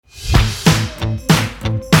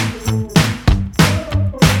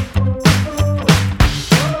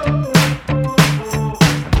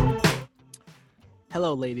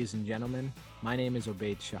ladies and gentlemen. My name is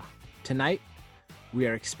Obaid Shah. Tonight, we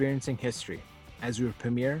are experiencing history as we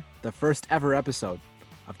premiere the first ever episode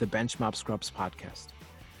of the Benchmark Scrubs podcast.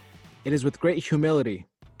 It is with great humility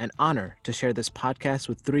and honor to share this podcast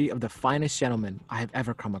with three of the finest gentlemen I have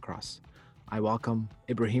ever come across. I welcome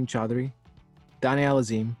Ibrahim Chaudhry, Daniel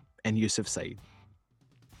Azim, and Yusuf Saeed.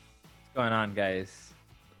 What's going on, guys?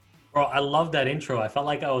 Bro, I love that intro. I felt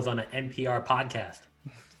like I was on an NPR podcast.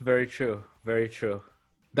 Very true. Very true.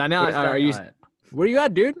 Daniel, Where's are you? Daniel Where you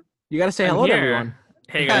at, dude? You gotta say hello to everyone.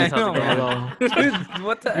 Hey guys, how's it I going? know. Hello. Dude,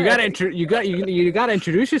 what the You gotta heck? you gotta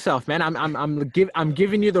introduce yourself, man. I'm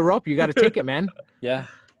giving you the rope. You gotta take it, man. Yeah,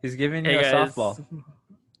 he's giving you Hey a guys. softball.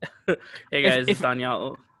 Hey guys, If- it's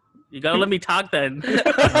Daniel. You gotta let me talk then. You're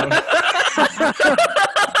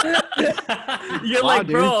Wow, like,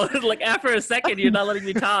 dude. bro, like after a second, you're not letting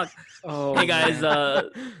me talk. Oh, Hey guys, man.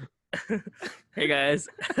 hey guys.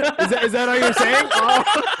 Is that all you're saying? Oh,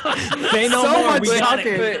 say no So more. much We got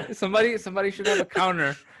talking. it. Wait, somebody should have a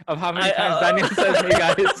counter of how many I- times Daniel says, "Hey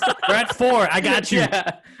guys." We're at 4. I got you.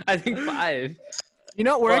 Yeah, I think 5. You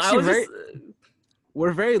know, we're Well, I actually was very just-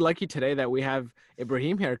 we're very lucky today that we have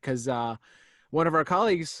Ibrahim here because one of our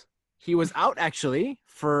colleagues, he was out actually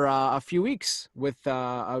for a few weeks with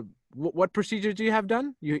what procedure do you have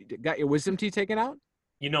done? You got your wisdom teeth taken out?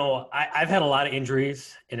 You know, I've had a lot of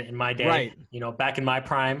injuries in my day. Right. You know, back in my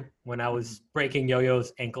prime when I was breaking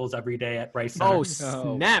Yo-Yo's ankles every day at Rice Center. Oh,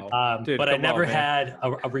 snap. wow. Dude, but I come on, never man. had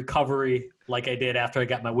a recovery like I did after I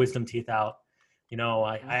got my wisdom teeth out. You know,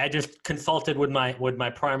 I just consulted with my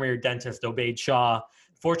primary dentist, Obaid Shah.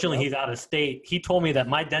 Fortunately, he's out of state. He told me that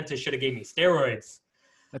my dentist should have gave me steroids.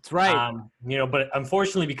 That's right. You know, but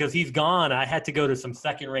unfortunately, because he's gone, I had to go to some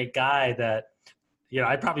second-rate guy that, you know,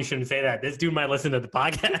 I probably shouldn't say that. This dude might listen to the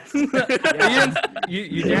podcast. You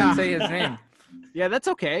Yeah. didn't say his name. Yeah, that's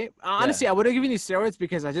okay. Honestly, I would have given you steroids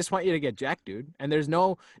because I just want you to get jacked, dude. And there's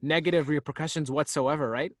no negative repercussions whatsoever,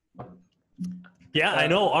 right? Yeah, I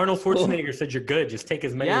know. Arnold Schwarzenegger said you're good. Just take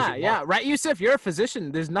as many as you Yeah. want. Right, Yusuf? You're a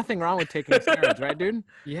physician. There's nothing wrong with taking steroids, right, dude?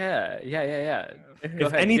 Yeah. Go If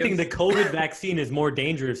ahead, anything, the give- COVID vaccine is more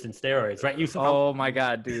dangerous than steroids, right? Oh my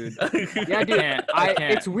God, dude. Yeah, dude. I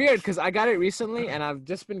can't. It's weird because I got it recently and I've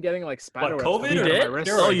just been getting like spider What, webs COVID coming or out of did? my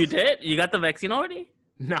wrist. steroids? Oh, you did? You got the vaccine already?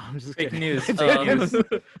 No, I'm just Fake kidding. news. Fake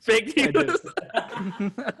I did. news.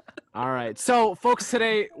 All right. So, folks,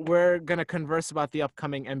 today we're going to converse about the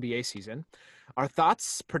upcoming NBA season, our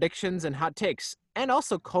thoughts, predictions, and hot takes, and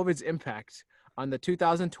also COVID's impact on the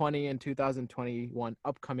 2020 and 2021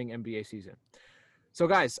 upcoming NBA season. So,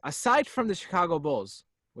 guys, aside from the Chicago Bulls,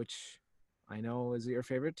 which I know is your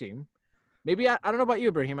favorite team, maybe I don't know about you,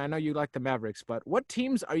 Ibrahim. I know you like the Mavericks, but what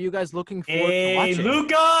teams are you guys looking forward to Hey, watching?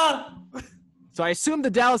 Luca! So, I assume the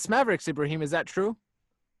Dallas Mavericks, Ibrahim. Is that true?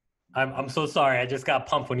 I'm so sorry. I just got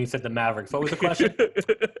pumped when you said the Mavericks. What was the question?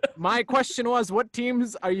 My question was, what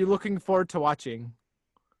teams are you looking forward to watching?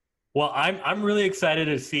 Well, I'm really excited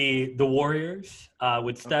to see the Warriors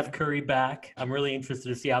with Steph Curry back. I'm really interested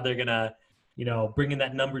to see how they're gonna, you know, bring in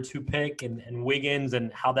that number 2 pick and Wiggins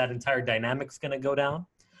and how that entire dynamic's gonna go down.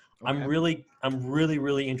 I'm Okay.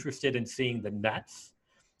 really interested in seeing the Nets.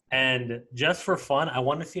 And just for fun, I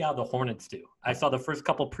want to see how the Hornets do. I saw the first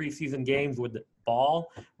couple preseason games with the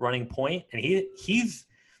Ball running point, and he's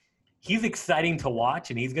exciting to watch,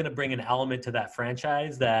 and he's going to bring an element to that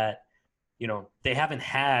franchise that, you know, they haven't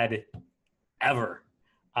had ever.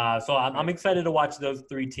 So I'm excited to watch those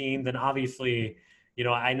 3 teams, and obviously, you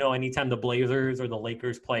know anytime the Blazers or the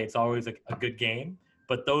Lakers play, it's always a good game.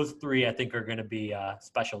 But those 3, I think, are going to be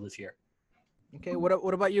special this year. Okay,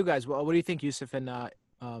 what about you guys? What do you think, Yusuf and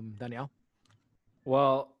Danielle?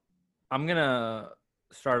 Well, I'm gonna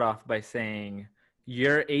start off by saying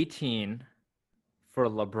year 18 for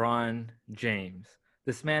LeBron James.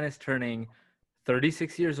 This man is turning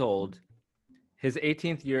 36 years old, his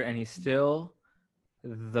 18th year, and he's still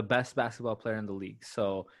the best basketball player in the league.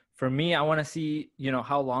 So for me, I want to see,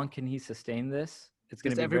 how long can he sustain this? It's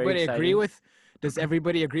going Does to be very everybody agree exciting. with? Does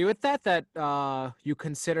everybody agree with that? That you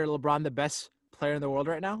consider LeBron the best player in the world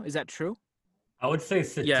right now? Is that true? I would say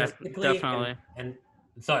Yeah, statistically. definitely. And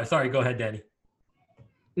sorry, go ahead, Danny.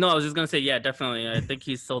 No, I was just gonna say, yeah, definitely. I think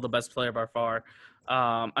he's still the best player by far.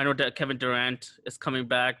 I know that Kevin Durant is coming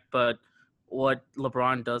back, but what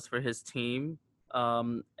LeBron does for his team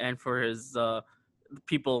and for his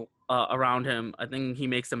people around him, I think he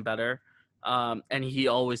makes them better. And he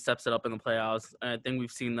always steps it up in the playoffs. And I think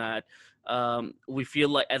we've seen that. We feel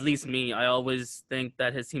like, at least me, I always think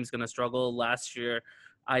that his team's gonna struggle. Last year,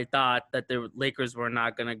 I thought that the Lakers were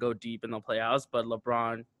not gonna go deep in the playoffs, but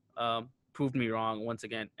LeBron proved me wrong once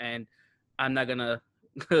again, and I'm not gonna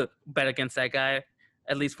bet against that guy.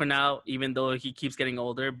 at least for now, even though he keeps getting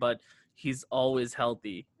older, but he's always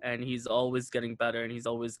healthy and he's always getting better and he's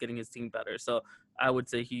always getting his team better. So I would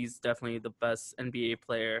say he's definitely the best NBA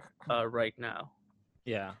player right now.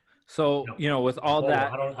 Yeah. So, with all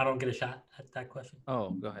that. I don't get a shot at that question.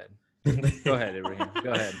 Oh, go ahead. Go ahead, Ibrahim.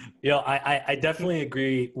 Go ahead. I definitely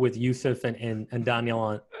agree with Yusuf and Daniel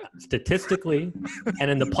on statistically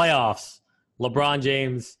and in the playoffs, LeBron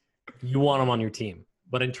James, you want him on your team.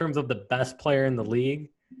 But in terms of the best player in the league,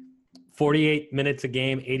 48 minutes a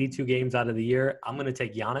game, 82 games out of the year, I'm going to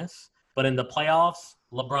take Giannis. But in the playoffs,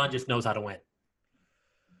 LeBron just knows how to win.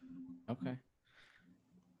 Okay.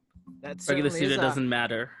 Regular season doesn't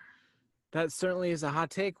matter. That certainly is a hot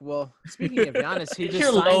take. Well, speaking of Giannis, he Get just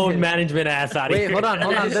your signed load his- management ass out of Wait, here. hold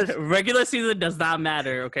on. There's, Regular season does not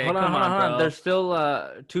matter. Okay, hold come on, bro. There's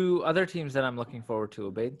still 2 other teams that I'm looking forward to,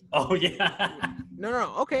 Obaid. Oh, yeah.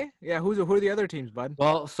 No. Okay. Yeah. Who are the other teams, bud?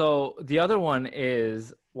 Well, so the other one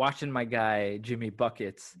is watching my guy Jimmy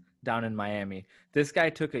Buckets down in Miami. This guy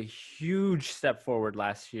took a huge step forward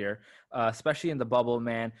last year, especially in the bubble,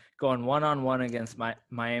 man. Going 1-on-1 against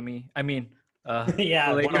Miami.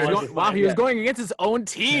 Yeah. Lakers. He was going against his own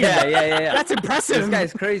team. Yeah. That's impressive. This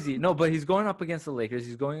guy's crazy. No, but he's going up against the Lakers.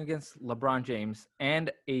 He's going against LeBron James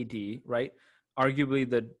and AD, right? Arguably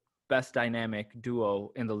the best dynamic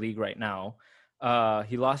duo in the league right now.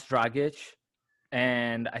 He lost Dragic,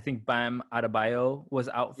 and I think Bam Adebayo was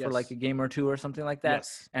out for like a game or 2 or something like that.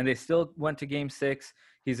 Yes. And they still went to game 6.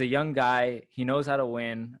 He's a young guy. He knows how to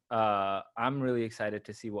win. I'm really excited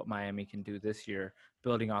to see what Miami can do this year,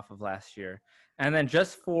 building off of last year. And then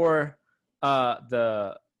just for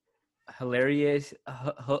the hilariousness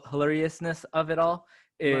of it all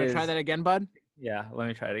You want is to try that again, bud? Yeah, let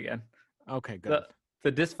me try it again. Okay, good.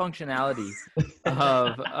 The dysfunctionality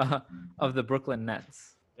of the Brooklyn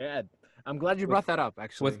Nets. Yeah, I'm glad you brought that up.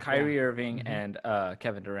 Actually, with Kyrie Irving and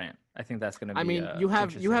Kevin Durant, I think that's going to be. I mean, you have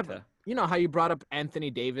interesting you know how you brought up Anthony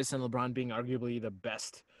Davis and LeBron being arguably the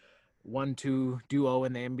best 1-2 duo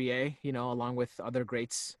in the NBA. Along with other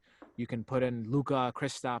greats. You can put in Luka,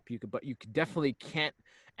 Kristaps. But you definitely can't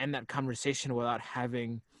end that conversation without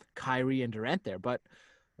having Kyrie and Durant there. But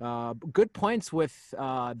good points with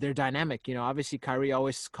their dynamic. Obviously Kyrie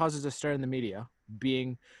always causes a stir in the media,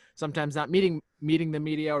 being sometimes not meeting the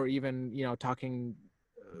media or even talking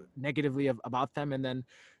negatively about them, and then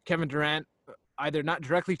Kevin Durant either not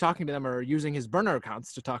directly talking to them or using his burner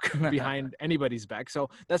accounts to talk behind anybody's back. So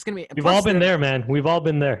that's gonna be. We've all been there, man. We've all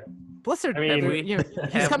been there. Plus,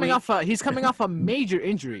 he's coming off a major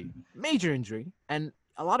injury, and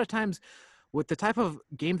a lot of times, with the type of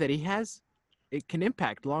game that he has, it can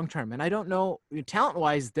impact long term. And I don't know,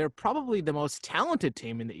 talent-wise, they're probably the most talented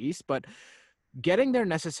team in the East, but getting there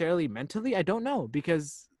necessarily mentally, I don't know,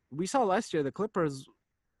 because we saw last year the Clippers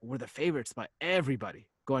were the favorites by everybody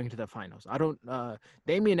going to the finals. I don't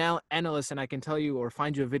Damian analysts, and I can tell you or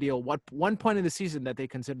find you a video one point in the season that they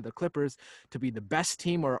consider the Clippers to be the best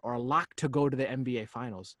team or locked to go to the NBA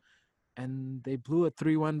finals, and they blew a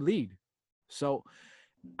 3-1 lead. So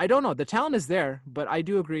I don't know. The talent is there, but I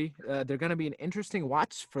do agree they're going to be an interesting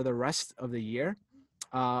watch for the rest of the year.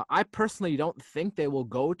 I personally don't think they will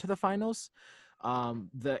go to the finals.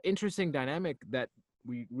 The interesting dynamic that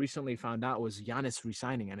we recently found out was Giannis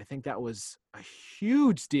resigning, and I think that was a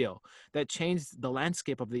huge deal that changed the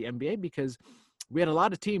landscape of the NBA, because we had a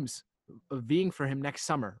lot of teams vying for him next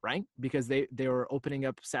summer, right? Because they were opening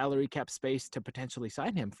up salary cap space to potentially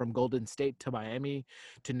sign him, from Golden State to Miami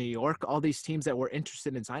to New York, all these teams that were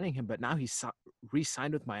interested in signing him. But now he's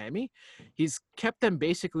re-signed with Miami. He's kept them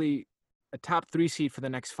basically a top 3 seed for the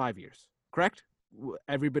next 5 years, correct?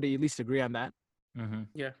 Everybody at least agree on that? Mm-hmm.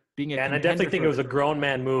 Yeah. And I definitely think it was a grown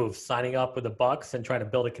man move, signing up with the Bucks and trying to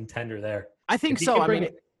build a contender there. I think so. I mean,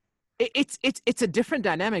 it's a different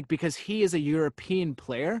dynamic because he is a European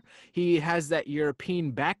player. He has that European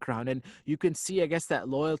background, and you can see, I guess, that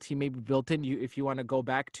loyalty maybe built in. You, if you want to go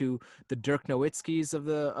back to the Dirk Nowitzkis of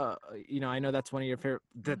the, I know that's one of your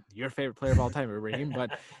favorite player of all time, Raheem,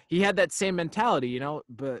 but he had that same mentality,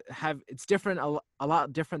 But it's different, a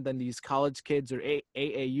lot different than these college kids or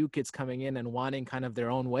AAU kids coming in and wanting kind of their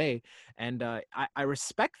own way. And I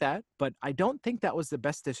respect that, but I don't think that was the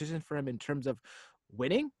best decision for him in terms of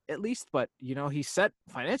winning, at least. But he's set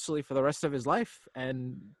financially for the rest of his life,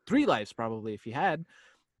 and 3 lives probably if he had.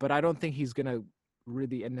 But I don't think he's gonna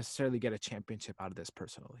really necessarily get a championship out of this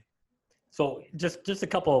personally. So just a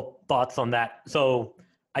couple thoughts on that. So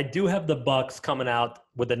I do have the Bucks coming out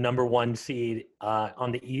with the number 1 seed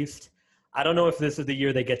on the East. I don't know if this is the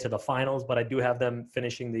year they get to the finals, but I do have them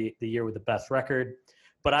finishing the year with the best record.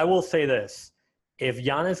 But I will say this: if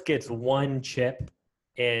Giannis gets 1 chip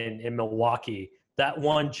in Milwaukee, that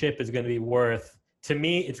one chip is going to be worth, to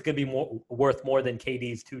me, it's going to be worth more than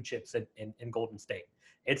KD's 2 chips in Golden State.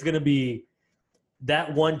 It's going to be,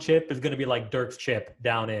 that one chip is going to be like Dirk's chip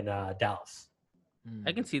down in Dallas.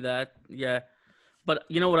 I can see that. Yeah. But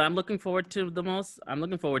you know what I'm looking forward to the most? I'm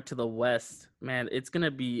looking forward to the West. Man, it's going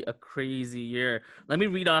to be a crazy year. Let me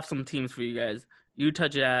read off some teams for you guys. Utah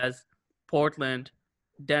Jazz, Portland,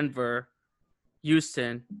 Denver,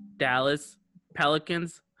 Houston, Dallas,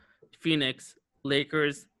 Pelicans, Phoenix,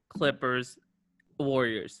 Lakers, Clippers,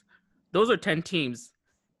 Warriors. Those are 10 teams.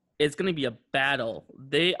 It's going to be a battle.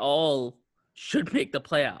 They all should make the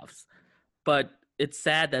playoffs. But it's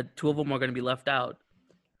sad that 2 of them are going to be left out.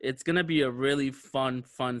 It's going to be a really fun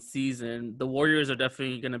season. The Warriors are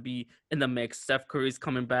definitely going to be in the mix. Steph Curry's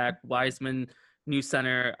coming back. Wiseman, new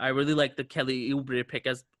center. I really like the Kelly Oubre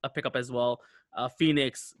pickup as well.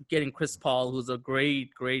 Phoenix getting Chris Paul, who's a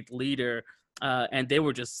great leader. And they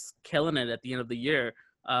were just killing it at the end of the year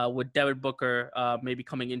with Devin Booker maybe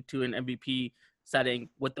coming into an MVP setting.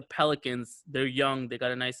 With the Pelicans, they're young. They got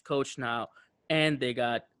a nice coach now. And they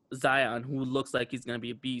got Zion, who looks like he's going to be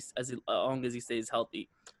a beast as long as he stays healthy.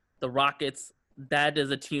 The Rockets, that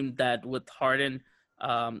is a team that with Harden,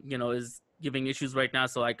 is giving issues right now.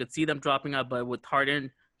 So I could see them dropping out. But with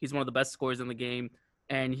Harden, he's one of the best scorers in the game.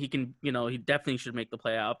 And he can, he definitely should make the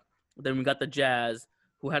playoff. Then we got the Jazz,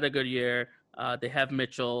 who had a good year. They have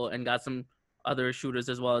Mitchell and got some other shooters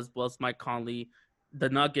as well as Mike Conley. The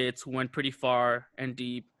Nuggets, who went pretty far and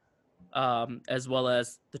deep, as well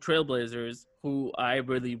as the Trailblazers, who I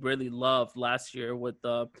really loved last year with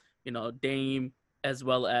Dame, as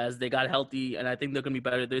well as they got healthy, and I think they're going to be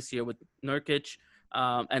better this year with Nurkic.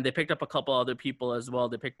 And they picked up a couple other people as well.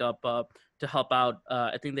 They picked up to help out.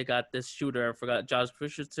 I think they got this shooter. I forgot, Josh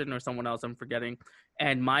Richardson or someone else. I'm forgetting.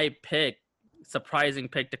 And my surprising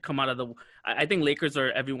pick to come out of I think Lakers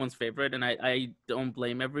are everyone's favorite, and I don't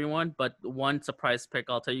blame everyone. But one surprise pick,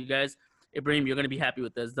 I'll tell you guys, Ibrahim, you're going to be happy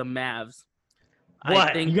with this. The Mavs.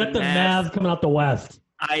 What? You got the Mavs coming out the West.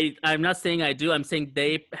 I'm not saying I do. I'm saying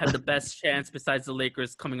they have the best chance besides the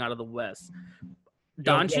Lakers coming out of the West.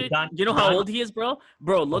 Doncic, you know how old he is, bro?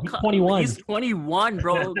 Bro, look, he's 21. He's 21,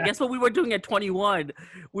 bro. Guess what we were doing at 21?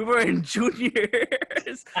 We were in juniors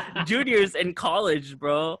in college,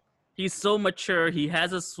 bro. He's so mature. He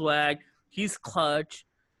has a swag. He's clutch.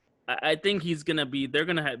 I think they're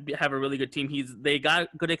gonna have a really good team. They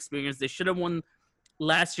got good experience. They should have won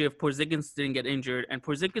last year if Porzingis didn't get injured, and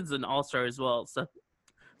Porzingis is an all-star as well. So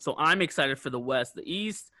I'm excited for the West. The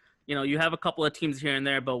East, you have a couple of teams here and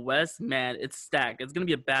there, but West, man, it's stacked. It's going to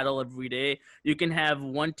be a battle every day. You can have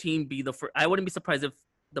one team be the first. I wouldn't be surprised if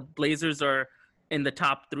the Blazers are in the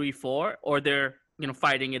top 3-4 or they're,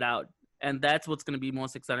 fighting it out. And that's what's going to be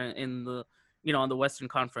most exciting in the, on the Western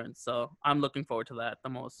Conference. So I'm looking forward to that the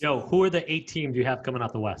most. Yo, who are the 8 teams you have coming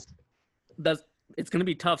out the West? It's going to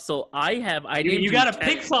be tough. So you got to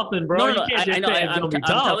pick something, bro. No, I'm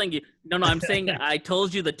telling you. No, I'm saying I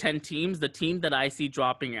told you the 10 teams. The team that I see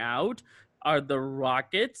dropping out are the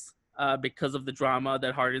Rockets because of the drama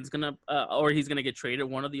that Harden's going to or he's going to get traded,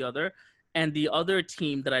 one or the other. And the other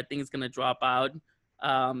team that I think is going to drop out,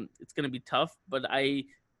 it's going to be tough, but I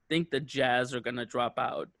think the Jazz are going to drop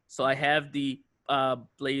out. So I have the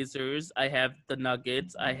Blazers. I have the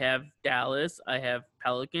Nuggets. I have Dallas. I have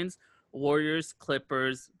Pelicans. Warriors,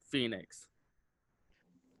 Clippers, Phoenix.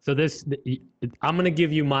 So I'm going to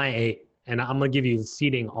give you my 8, and I'm going to give you the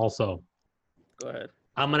seeding also. Go ahead.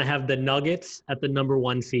 I'm going to have the Nuggets at the number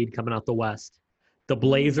 1 seed coming out the West, the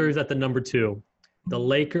Blazers at the number 2, the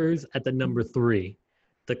Lakers at the number 3,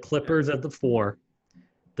 the Clippers at the 4,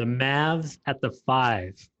 the Mavs at the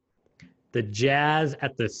 5, the Jazz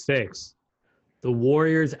at the 6, the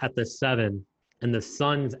Warriors at the 7, and the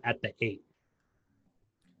Suns at the 8.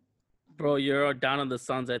 Bro, you're down on the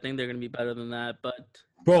Suns. I think they're gonna be better than that. But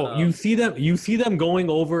bro, you see them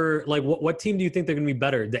going over. Like, what team do you think they're gonna be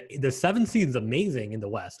better? The 7 seed is amazing in the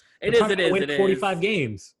West. It is. Win 45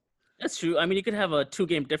 games. That's true. I mean, you could have a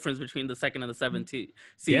 2-game difference between the 2nd and the 7th seed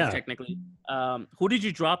technically. Who did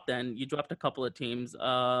you drop then? You dropped a couple of teams.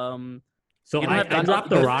 So I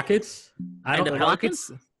dropped the Rockets.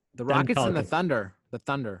 The Rockets and the Thunder. The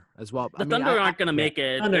Thunder as well. The Thunder aren't gonna make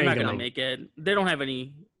it. They're not gonna make it. They don't have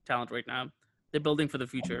any talent right now. They're building for the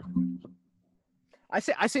future. I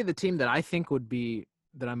say the team that I think would be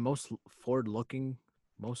that I'm most looking forward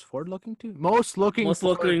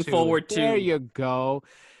to. There you go.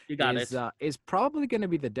 You got it. Is probably going to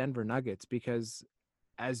be the Denver Nuggets because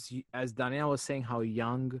as Daniel was saying, how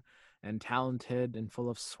young and talented and full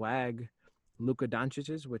of swag Luka Doncic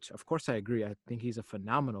is, which of course I agree. I think he's a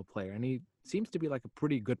phenomenal player and he seems to be like a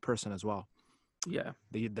pretty good person as well. Yeah.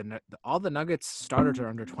 All the Nuggets starters are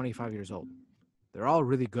under 25 years old. They're all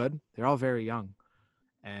really good. They're all very young,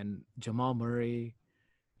 and Jamal Murray,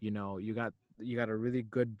 you got a really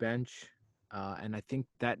good bench, and I think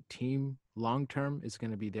that team long term is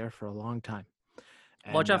going to be there for a long time.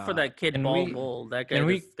 Watch And out for that kid can Ball we- Bull. That guy can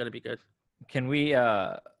we- is gonna be good. Can we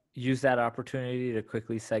use that opportunity to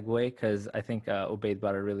quickly segue? Because I think Obaid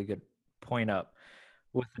brought a really good point up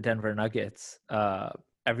with the Denver Nuggets.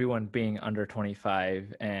 Everyone being under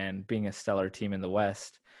 25 and being a stellar team in the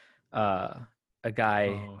West. A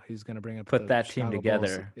guy he's going to bring up put the that team Chicago Bulls,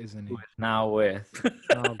 together, isn't who he? is now with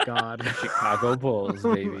Oh God, Chicago Bulls,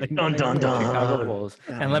 baby. Dun, dun, dun. Chicago Bulls.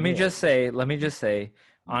 I And let me knew just say,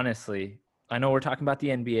 honestly, I know we're talking about the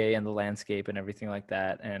NBA and the landscape and everything like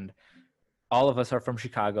that, and all of us are from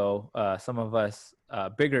Chicago. Some of us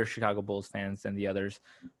bigger Chicago Bulls fans than the others,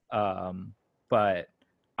 but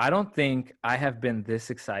I don't think I have been this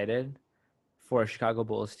excited for a Chicago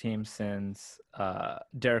Bulls team since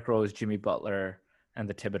Derrick Rose, Jimmy Butler, and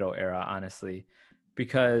the Thibodeau era, honestly.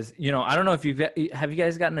 Because, I don't know if have you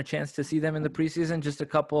guys gotten a chance to see them in the preseason, just a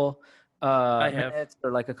couple have. minutes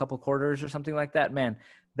or like a couple quarters or something like that. Man,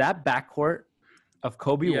 that backcourt of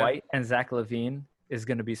Kobe Yeah. White and Zach LaVine is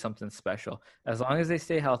going to be something special as long as they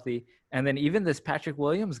stay healthy. And then even this Patrick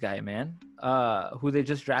Williams guy, man, who they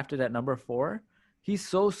just drafted at number 4, he's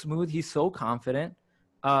so smooth. He's so confident.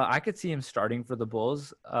 I could see him starting for the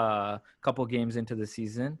Bulls a couple games into the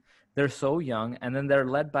season. They're so young. And then they're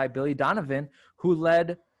led by Billy Donovan, who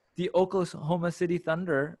led the Oklahoma City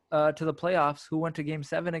Thunder to the playoffs, who went to Game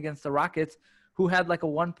 7 against the Rockets, who had like a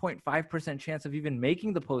 1.5% chance of even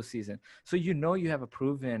making the postseason. So you have a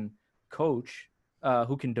proven coach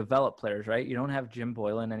who can develop players, right? You don't have Jim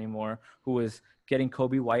Boylan anymore, who is getting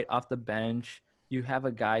Kobe White off the bench. You have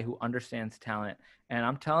a guy who understands talent. And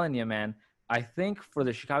I'm telling you, man, I think for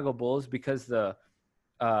the Chicago Bulls, because the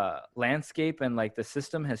landscape and like the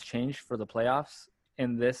system has changed for the playoffs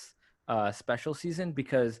in this special season,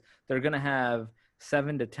 because they're going to have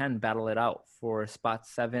 7 to 10 battle it out for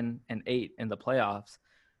spots 7 and 8 in the playoffs.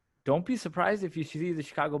 Don't be surprised if you see the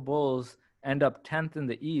Chicago Bulls end up 10th in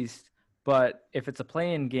the East, but if it's a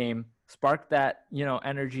play-in game, spark that,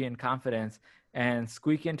 energy and confidence and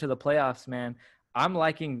squeak into the playoffs, man. I'm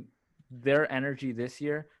liking their energy this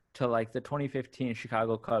year to like the 2015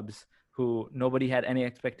 Chicago Cubs, who nobody had any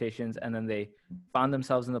expectations, and then they found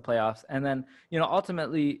themselves in the playoffs. And then,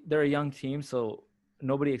 ultimately they're a young team, so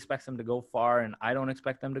nobody expects them to go far, and I don't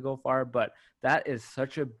expect them to go far, but that is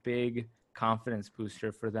such a big confidence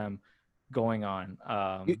booster for them going on.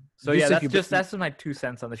 So yeah, that's my 2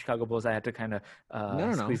 cents on the Chicago Bulls. I had to kind of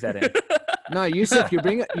squeeze that in. No, Yusuf, you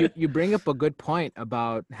bring up a good point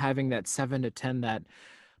about having that 7 to 10 that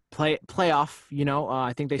playoff.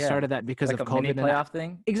 I think they started that because like of a COVID. mini playoff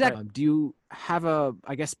thing. Exactly. Do you have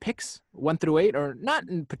picks 1 through 8, or not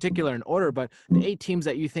in particular in order, but the 8 teams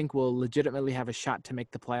that you think will legitimately have a shot to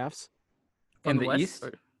make the playoffs? In the West, East?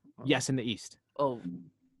 Yes, in the East. Oh,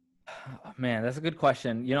 man, that's a good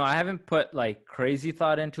question. I haven't put like crazy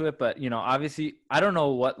thought into it, but obviously I don't know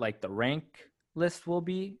what like the rank list will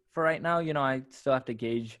be for right now. I still have to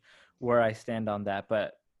gauge where I stand on that,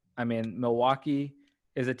 but I mean, Milwaukee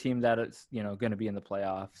is a team that is, going to be in the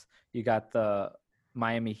playoffs. You got the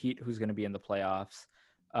Miami Heat, who's going to be in the playoffs.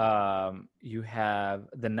 You have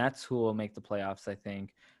the Nets, who will make the playoffs, I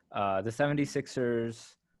think. The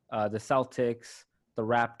 76ers, the Celtics, the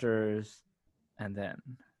Raptors, and then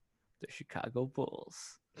the Chicago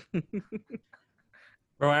Bulls.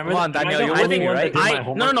 Bro, Come on, Daniel, you're with me, right?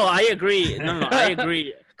 I agree. No, I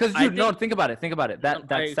agree. Because think about it.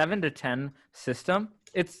 That 7 to 10 system,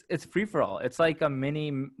 it's free for all. It's like a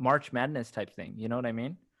mini March Madness type thing. You know what I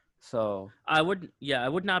mean? So I would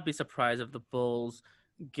not be surprised if the Bulls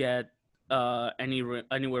get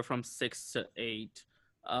anywhere from 6 to 8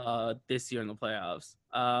 this year in the playoffs.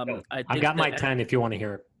 I got my 10 if you want to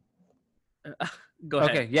hear it. Go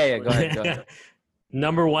ahead. Okay, yeah, go ahead.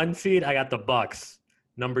 Number 1 seed, I got the Bucks.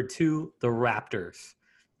 Number 2, the Raptors.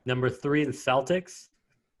 Number 3, the Celtics.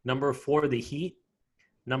 Number 4, the Heat.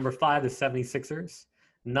 Number 5, the 76ers.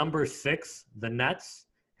 Number 6, the Nets.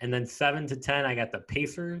 And then 7 to 10, I got the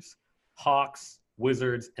Pacers, Hawks,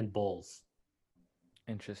 Wizards, and Bulls.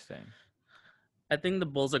 Interesting. I think the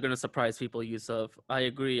Bulls are going to surprise people, Yusuf. I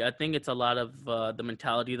agree. I think it's a lot of the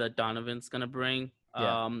mentality that Donovan's going to bring.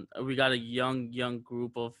 Yeah. We got a young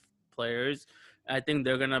group of players. I think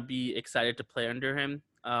they're going to be excited to play under him.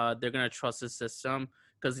 They're going to trust his system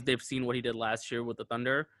because they've seen what he did last year with the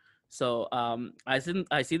Thunder. So I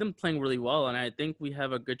see them playing really well, and I think we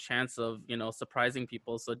have a good chance of, surprising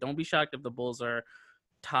people. So don't be shocked if the Bulls are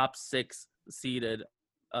top 6 seeded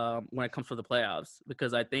when it comes to the playoffs,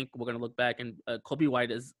 because I think we're going to look back and Kobe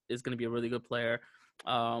White is going to be a really good player.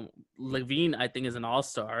 Levine, I think, is an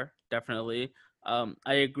all-star, definitely.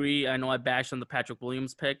 I agree. I know I bashed on the Patrick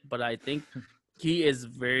Williams pick, but I think he is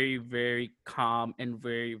very, very calm and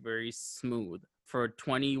very, very smooth for a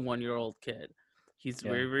 21-year-old kid. He's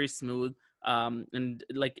very, very smooth. And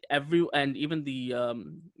even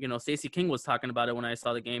the Stacey King was talking about it when I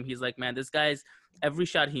saw the game. He's like, man, this guy's every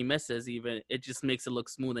shot he misses, even it just makes it look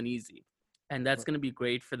smooth and easy, and that's going to be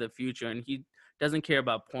great for the future. And he doesn't care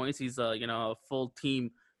about points. He's a full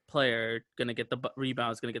team player, gonna get the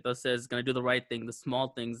rebounds, gonna get the assists, gonna do the right thing, the small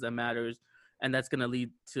things that matters, and that's gonna lead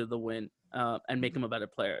to the win and make him a better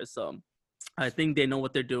player. So I think they know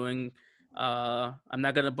what they're doing. I'm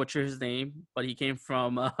not gonna butcher his name, but he came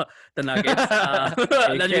from the Nuggets.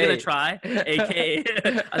 I'm not even gonna try, aka.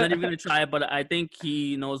 I'm not even gonna try, but I think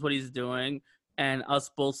he knows what he's doing. And us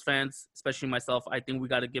Bulls fans, especially myself, I think we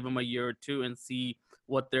got to give him a year or two and see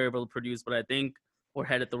what they're able to produce. But I think we're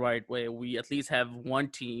headed the right way. We at least have one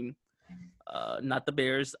team, not the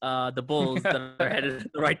Bears, the Bulls, that are headed in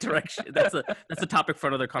the right direction. That's a topic for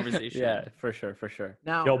another conversation. Yeah, for sure.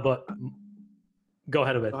 Now, but go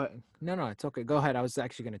ahead a bit. No, it's okay. Go ahead. I was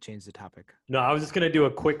actually going to change the topic. No, I was just going to do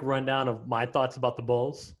a quick rundown of my thoughts about the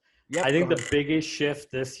Bulls. Yep, I think the biggest shift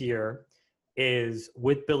this year is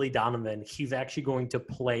with Billy Donovan. He's actually going to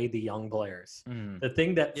play the young players. The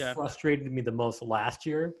thing that frustrated me the most last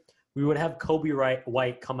year, we would have Kobe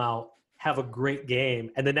White come out, have a great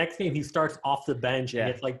game, and the next game he starts off the bench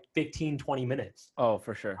and gets like 15, 20 minutes. Oh,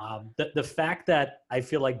 for sure. The fact that I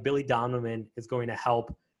feel like Billy Donovan is going to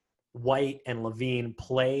help White and Levine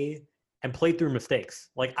play through mistakes.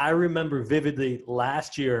 Like, I remember vividly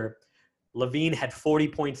last year, Levine had 40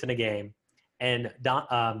 points in a game, and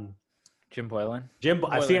Jim Boylan. I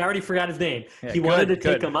already forgot his name. Yeah, he wanted to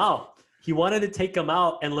take him out. He wanted to take him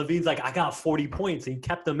out, and Levine's like, I got 40 points, and he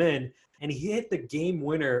kept him in, and he hit the game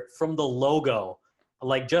winner from the logo,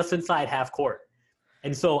 like just inside half court.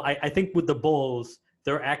 And so I think with the Bulls,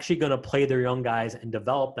 they're actually going to play their young guys and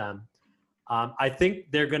develop them. I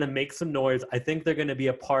think they're going to make some noise. I think they're going to be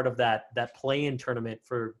a part of that play-in tournament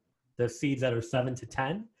for the seeds that are 7 to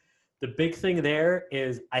 10. The big thing there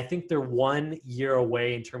is I think they're 1 year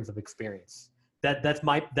away in terms of experience. That's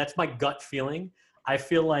my gut feeling. I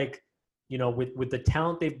feel like, with the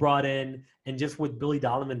talent they've brought in and just with Billy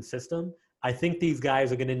Donovan's system, I think these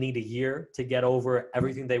guys are going to need a year to get over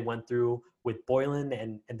everything they went through with Boylan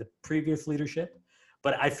and the previous leadership.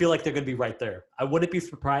 But I feel like they're going to be right there. I wouldn't be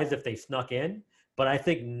surprised if they snuck in, but I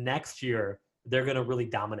think next year they're going to really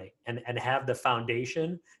dominate and have the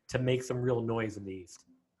foundation to make some real noise in the East.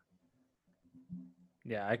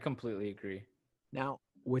 Yeah, I completely agree. Now,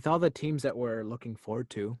 with all the teams that we're looking forward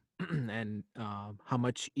to and how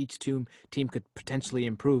much each team could potentially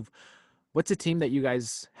improve, what's a team that you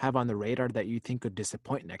guys have on the radar that you think could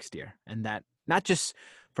disappoint next year? And that not just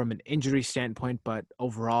from an injury standpoint, but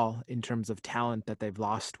overall in terms of talent that they've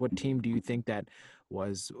lost. What team do you think that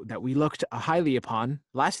we looked highly upon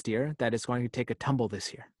last year that is going to take a tumble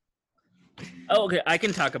this year? Oh, okay, I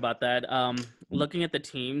can talk about that. Looking at the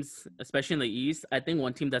teams, especially in the East, I think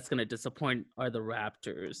one team that's going to disappoint are the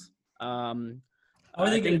Raptors. How are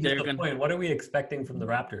they going to disappoint? What are we expecting from the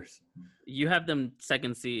Raptors? You have them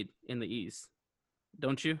second seed in the East,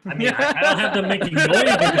 don't you? I mean, I don't have them making noise in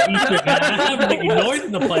the East. I don't have them making noise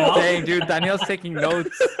in the playoffs. Dang, dude, Daniel's taking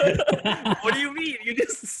notes. What do you mean? You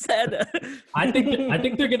just said. I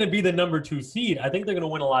think they're going to be the number 2 seed. I think they're going to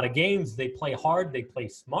win a lot of games. They play hard. They play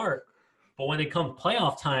smart. But when it comes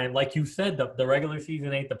playoff time, like you said, the regular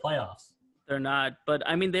season ain't the playoffs. They're not. But,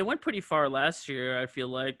 I mean, they went pretty far last year, I feel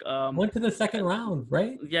like. Went to the second round,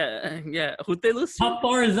 right? Yeah. Who'd they lose to? How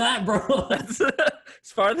far is that, bro?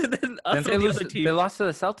 It's farther than us. They lost to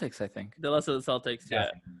the Celtics, I think. They lost to the Celtics, yeah.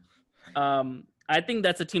 I think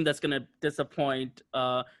that's a team that's going to disappoint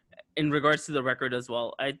in regards to the record as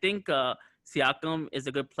well. I think Siakam is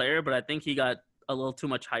a good player, but I think he got a little too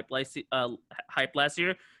much hype last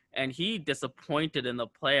year. And he disappointed in the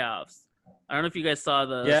playoffs. I don't know if you guys saw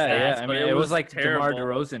the stats, I but mean, it was like terrible. DeMar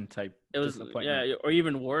DeRozan type. It was, yeah, or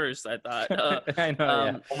even worse, I thought. I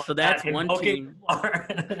know, So that's one team.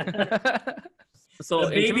 So the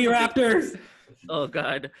baby Raptors. Oh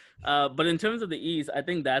God! But in terms of the East, I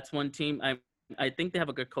think that's one team. I think they have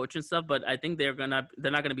a good coach and stuff, but I think they're not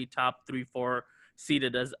gonna be top 3-4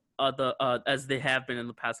 seeded as they have been in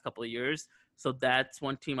the past couple of years. So that's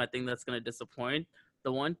one team I think that's gonna disappoint.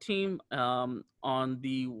 The one team on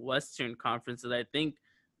the Western Conference that I think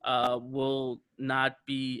will not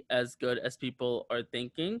be as good as people are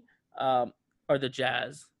thinking are the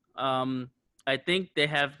Jazz. I think they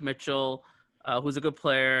have Mitchell. who's a good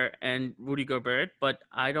player, and Rudy Gobert, but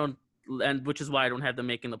I don't, and which is why I don't have them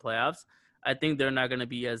making the playoffs. I think they're not going to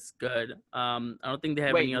be as good. I don't think they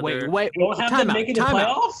have any other. You don't have them making the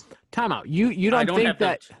playoffs? Time out. You I don't don't think have them.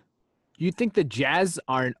 that you think the Jazz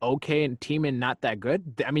are an okay team and not that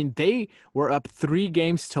good? I mean, they were up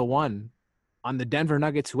 3-1 on the Denver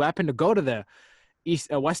Nuggets, who happened to go to the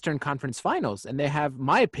Western Conference Finals, and they have,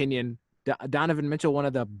 my opinion, Donovan Mitchell, one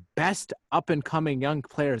of the best up-and-coming young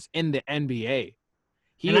players in the NBA.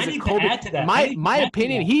 He And is I a need to Kobe. add to that. I need to My add to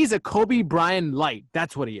opinion, that. he's a Kobe Bryant light.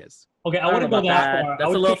 That's what he is. Okay, I I want to don't go know that about far. That's I a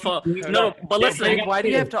would little take far. you- No, but listen, Jake, why do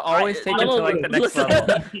you have to always take it to like the next listen.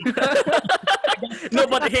 level? No,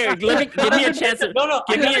 but here, give me a chance. No,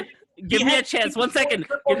 Give me a chance. 1 second.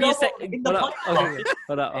 Give me a second. In the Hold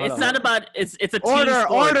playoffs. on. It's not about. It's a team Order,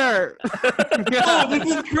 sport. order. Oh, this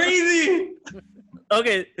is crazy.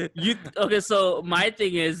 Okay. So my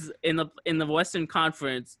thing is in the Western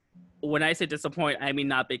Conference. When I say disappoint, I mean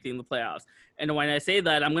not making the playoffs. And when I say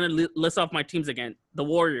that, I'm gonna list off my teams again. The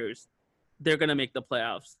Warriors, they're gonna make the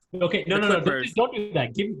playoffs. Okay, no. Clippers. Don't do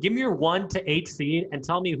that. Give me your 1 to 8 seed and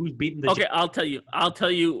tell me who's beating the. Okay, I'll tell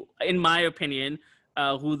you. In my opinion,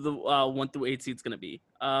 who the 1 through 8 seed's gonna be.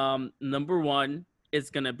 Number 1 is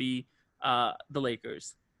gonna be the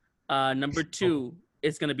Lakers. Number 2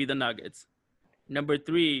 is gonna be the Nuggets. Number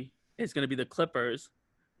 3 is gonna be the Clippers.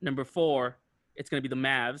 Number 4, it's gonna be the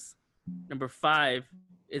Mavs. Number 5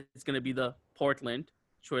 is gonna be the Portland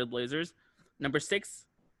Trail Blazers. Number 6,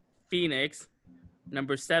 Phoenix.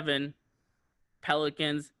 Number 7,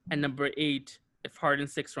 Pelicans, and number 8, if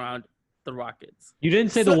Harden's 6th round, the Rockets. You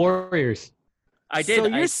didn't say So- the Warriors. I did. So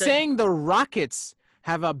I you're said- saying the Rockets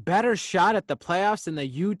have a better shot at the playoffs than the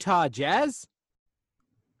Utah Jazz?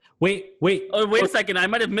 Wait. Oh, wait a second. I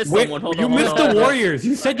might have missed Wait, someone. Hold you on. missed the Warriors.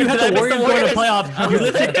 You said you had Did I the miss Warriors the going to Warriors? playoffs. You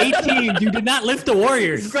listed 8 teams. You did not list the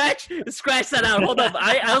Warriors. Scratch that out. Hold up.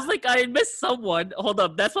 I was like, I missed someone. Hold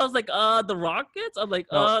up. That's why I was like, the Rockets? I'm like,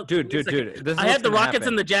 No, dude. wait a second. This is I what's have the gonna Rockets happen.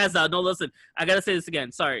 and the Jazz out. No, listen. I gotta say this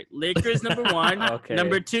again. Sorry. Lakers number 1. Okay.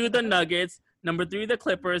 Number 2, the Nuggets. Number 3, the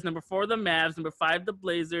Clippers. Number 4, the Mavs. Number 5, the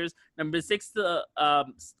Blazers. Number 6, the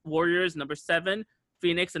Warriors. Number 7,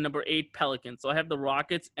 Phoenix, and number 8, Pelicans. So I have the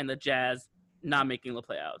Rockets and the Jazz not making the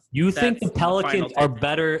playoffs. You think That's the Pelicans final are take.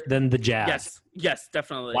 better than the Jazz? Yes,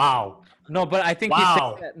 definitely. Wow. No, but I think Wow.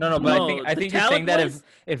 he's saying that, no, but No, I the think he's saying that talent-wise-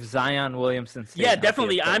 if Zion Williamson stays Yeah, healthy,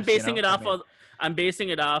 definitely. of I'm course, you basing know? it I off mean, of. I'm basing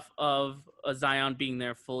it off of Zion being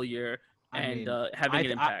there full year I and mean, having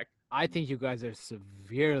an impact. I think you guys are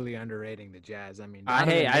severely underrating the Jazz. I mean,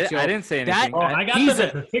 hey, Donovan Mitchell, I didn't say that- anything. Oh, I got he's them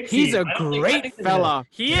at the 6 he's seed. a I don't think- I great think they're fella.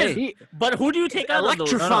 He is. But who do you take out of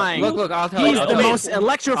those? electrifying. Look, I'll tell He's you. the Okay. most I'll tell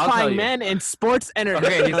electrifying you. man in sports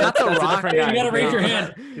entertainment. Okay, he's not the That's a Rock. different Hey, guy. you gotta raise your No.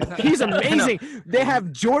 hand. He's amazing. They have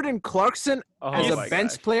Jordan Clarkson Oh as my a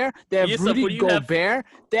bench gosh. player. They have Yusuf, who Rudy do you have? Gobert.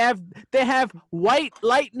 They have White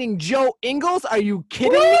Lightning Joe Ingles. Are you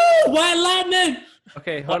kidding me? White Lightning.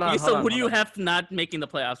 Okay, hold on. So who do you have not making the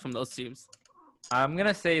playoffs from those teams? I'm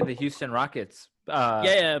gonna say the Houston Rockets.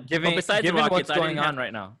 Yeah. Given But besides given the Rockets, what's going on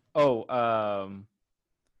right now.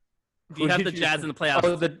 Do you have the Jazz in the playoffs?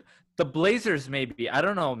 Oh, the Blazers maybe. I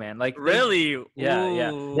don't know, man. Like they- Really?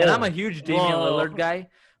 Yeah. Ooh. And I'm a huge Damian Whoa. Lillard guy,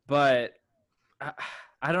 but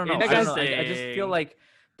I don't know. I just feel like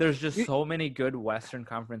there's just so many good Western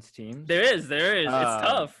Conference teams. There is. It's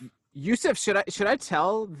tough. Yusuf, should I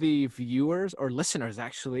tell the viewers or listeners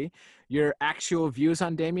actually your actual views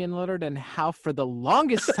on Damian Lillard and how for the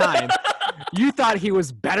longest time you thought he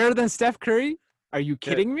was better than Steph Curry? Are you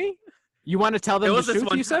kidding me? You want to tell them There the was this truth,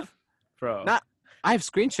 one Yusuf? Bro. Not. I have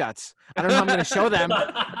screenshots. I don't know how I'm going to show them.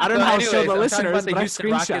 I don't know how to show the Anyways, I'm talking listeners, about the but I have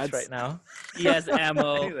Houston Rockets screenshots. right now. He has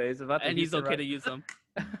ammo, Anyways, about the and he's Houston okay to use them.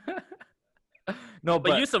 No,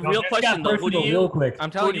 But Yusuf, No, real this question got though: Who do personal real you? quick. I'm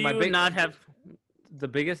Who telling do you, you not have? the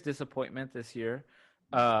biggest disappointment this year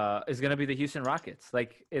is going to be the Houston Rockets.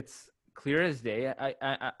 Like it's clear as day.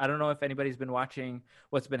 I don't know if anybody's been watching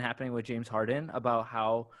what's been happening with James Harden about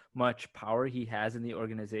how much power he has in the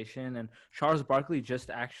organization. And Charles Barkley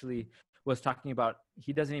just actually was talking about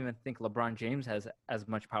he doesn't even think LeBron James has as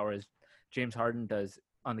much power as James Harden does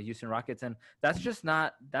on the Houston Rockets. And that's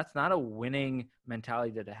not a winning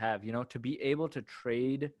mentality to have, you know, to be able to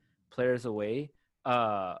trade players away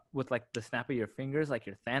with like the snap of your fingers, like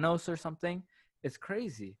you're Thanos or something. It's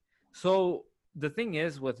crazy. So the thing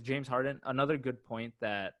is with James Harden, another good point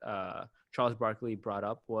that Charles Barkley brought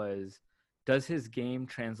up was, does his game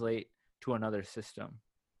translate to another system?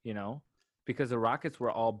 You know, because the Rockets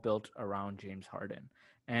were all built around James Harden.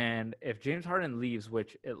 And if James Harden leaves,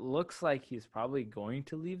 which it looks like he's probably going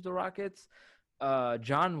to leave the Rockets,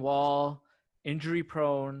 John Wall injury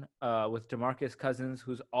prone with DeMarcus Cousins,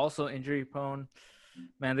 who's also injury prone.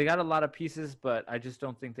 Man, they got a lot of pieces, but I just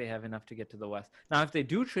don't think they have enough to get to the West. Now, if they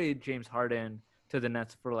do trade James Harden to the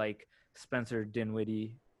Nets for like Spencer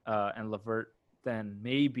Dinwiddie and LeVert, then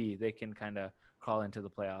maybe they can kind of crawl into the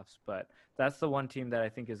playoffs. But that's the one team that I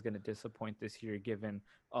think is going to disappoint this year, given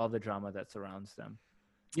all the drama that surrounds them.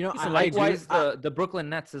 You know, So I agree. likewise, the Brooklyn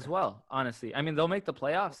Nets as well. Honestly, I mean, they'll make the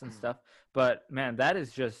playoffs and stuff, but man, that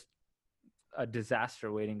is just a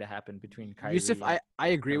disaster waiting to happen between Kyrie. Yusuf, I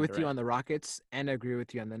agree Kevin with you Durant. on the Rockets, and I agree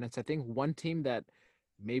with you on the Nets. I think one team that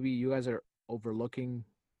maybe you guys are overlooking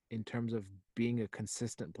in terms of being a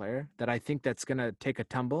consistent player that I think that's gonna take a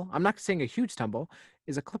tumble. I'm not saying a huge tumble,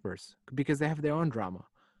 is a Clippers because they have their own drama.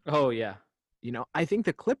 Oh yeah, You know, I think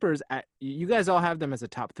the Clippers you guys all have them as a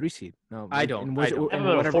top 3 seed. No, I don't. and I don't. I and have them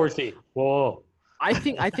at a whatever. 4 seed. Whoa. I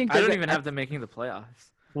think I they're don't even have them making the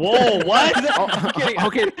playoffs. Whoa, what? Oh,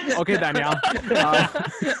 kidding. okay, Danielle.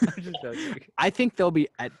 I'm just joking. I think they'll be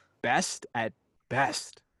at best a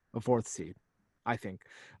 4th seed. I think.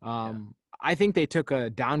 I think they took a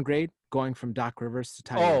downgrade going from Doc Rivers to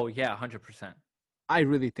Tyler. Oh yeah, 100%. I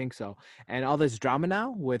really think so. And all this drama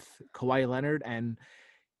now with Kawhi Leonard and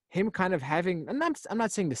him kind of having, I'm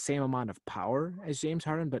not saying the same amount of power as James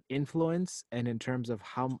Harden, but influence and in terms of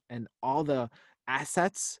how and all the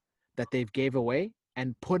assets that they've gave away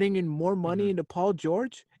and putting in more money into Paul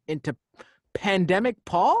George, into pandemic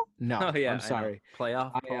Paul. No, Oh yeah, I'm sorry.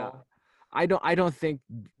 Playoff. I, Paul. I don't think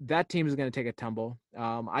that team is going to take a tumble.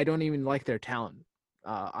 I don't even like their talent.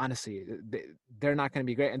 Honestly, they're not going to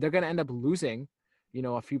be great, and they're going to end up losing. You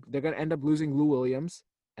know, they're going to end up losing Lou Williams,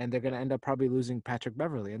 and they're going to end up probably losing Patrick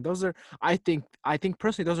Beverly. And those are, I think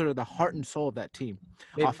personally, those are the heart and soul of that team,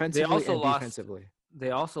 offensively also and lost, defensively.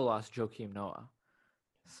 They also lost Joakim Noah.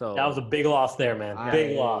 So That was a big loss there, man.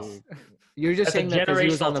 Big loss. You're just That's a saying that because he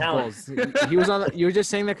was on the generational Bulls. He was on. You were just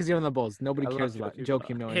saying that because he was on the Bulls. Nobody I cares love about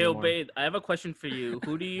Joakim Joakim Noah Hey, anymore. Obaid, I have a question for you.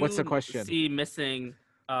 Who do you What's the question? see missing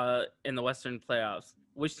in the Western playoffs?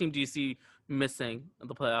 Which team do you see missing in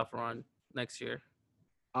the playoff run next year?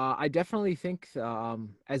 I definitely think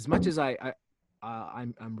as much as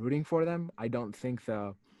I'm rooting for them, I don't think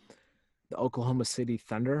the Oklahoma City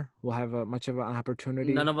Thunder will have much of an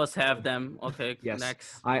opportunity. None of us have them. Okay, Yes.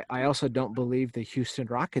 next. I also don't believe the Houston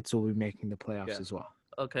Rockets will be making the playoffs Yeah. as well.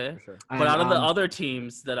 Okay. for sure. But out of the other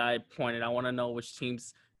teams that I pointed, I want to know which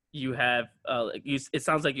teams you have. It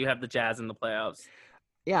sounds like you have the Jazz in the playoffs.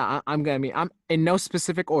 Yeah, I'm in no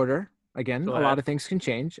specific order. Again, Go a ahead. lot of things can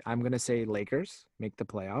change. I'm gonna say Lakers make the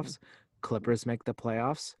playoffs, Clippers make the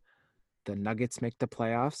playoffs, the Nuggets make the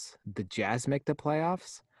playoffs, the Jazz make the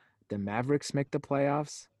playoffs, the Mavericks make the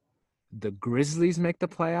playoffs, the Grizzlies make the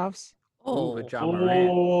playoffs, Ooh, but Ja Morant.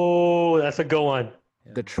 Oh, that's a good one.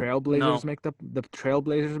 the Trailblazers No. make the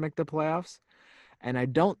Trailblazers make the playoffs, and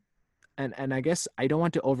I guess I don't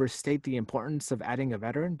want to overstate the importance of adding a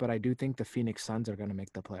veteran, but I do think the Phoenix Suns are going to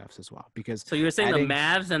make the playoffs as well because So you're saying adding- the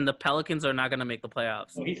Mavs and the Pelicans are not going to make the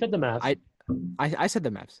playoffs? Oh, he said the Mavs. I said the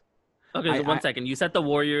Mavs. Okay, so 1 second. You said the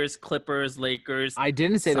Warriors, Clippers, Lakers. I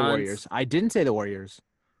didn't say the Suns. Warriors. I didn't say the Warriors.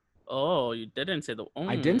 Oh, you didn't say the.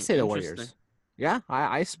 I didn't say the interesting. Warriors. Yeah,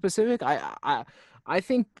 I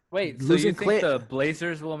think Wait, so losing you think Clay- the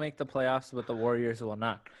Blazers will make the playoffs, but the Warriors will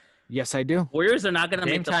not? yes, I do. Warriors are not going to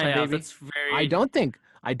Game make the time, playoffs. baby. That's very.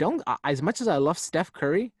 I don't. As much as I love Steph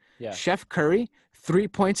Curry, Yeah. Chef Curry,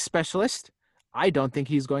 3-point specialist, I don't think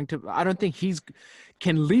he's going to. I don't think he's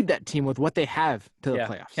can lead that team with what they have to the Yeah.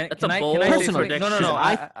 playoffs. That's Can a I bold say prediction. something? No.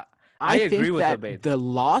 Because I agree think with that Obaid. the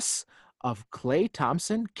loss of Klay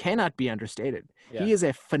Thompson cannot be understated. Yeah. He is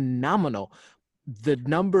a phenomenal, the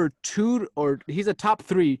number 2 or he's a top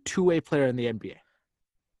 3 two-way player in the NBA.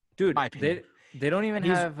 Dude, my opinion. they don't even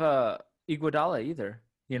He's- have Iguodala either.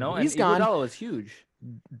 You know, He's and gone. Iguodala was huge.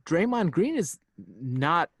 Draymond Green is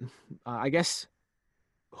not, I guess,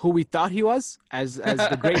 who we thought he was, as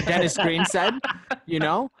the great Dennis Green said. You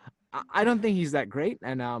know, I don't think he's that great.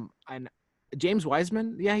 And James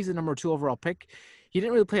Wiseman, yeah, he's the number 2 overall pick. He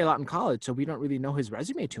didn't really play a lot in college, so we don't really know his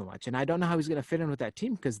resume too much. And I don't know how he's going to fit in with that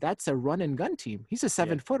team because that's a run and gun team. He's a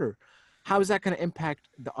 7-footer. How is that going to impact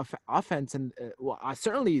the offense? And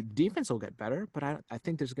certainly defense will get better, but I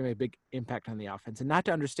think there's going to be a big impact on the offense. And not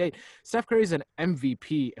to understate, Steph Curry is an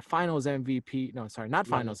MVP, Finals MVP. No, sorry, not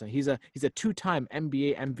Finals. He's a 2-time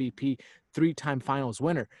NBA MVP, 3-time Finals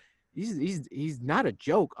winner. He's not a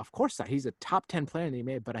joke. Of course not. He's a top 10 player in the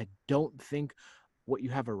NBA, but I don't think what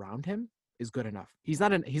you have around him is good enough. He's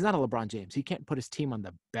not a LeBron James. He can't put his team on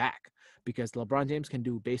the back because LeBron James can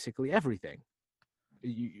do basically everything.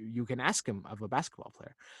 You can ask him of a basketball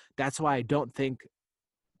player. That's why I don't think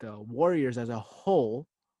the Warriors as a whole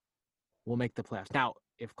will make the playoffs. Now,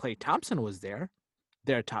 if Klay Thompson was there,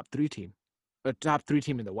 they're a top 3 team, a top 3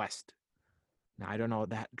 team in the West. Now, I don't know what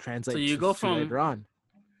that translates you go to from- later on.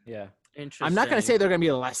 Yeah. Interesting. I'm not going to say they're going to be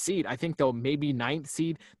the last seed. I think they'll maybe 9th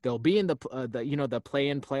seed. They'll be in the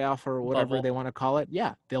play-in, playoff, or whatever Bubble. they want to call it.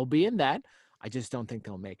 Yeah, they'll be in that. I just don't think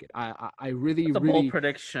they'll make it. I really, That's a really, bold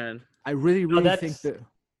prediction. I really, No, really think that's- that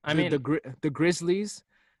I mean, the Grizzlies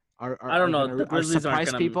are I don't know. gonna- The are Grizzlies aren't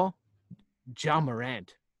surprise gonna- people. Ja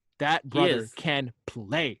Morant, that brother is. can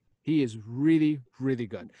play. He is really, really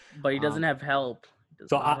good. But he doesn't have help. He does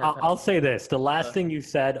So not have I'll help. say this: the last Uh, thing you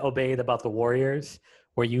said, Obeyed, about the Warriors,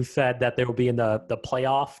 where you said that they will be in the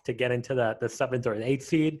playoff to get into the 7th or 8th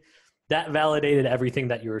seed, that validated everything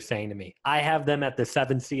that you were saying to me. I have them at the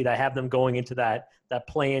 7th seed. I have them going into that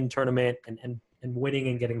play-in tournament and winning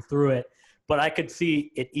and getting through it. But I could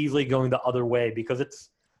see it easily going the other way because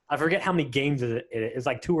I forget how many games it is. It's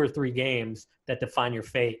like 2 or 3 games that define your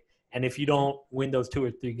fate. And if you don't win those 2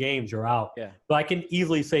 or 3 games, you're out. Yeah. So I can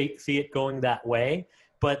easily see it going that way.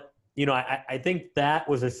 But I think that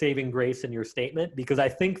was a saving grace in your statement because I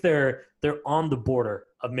think they're on the border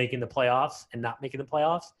of making the playoffs and not making the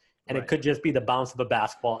playoffs, and Right. it could just be the bounce of a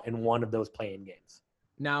basketball in one of those play-in games.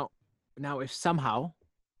 Now, if somehow,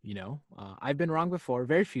 I've been wrong before,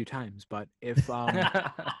 very few times, but if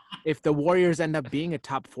if the Warriors end up being a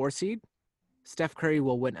top 4 seed, Steph Curry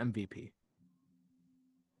will win MVP.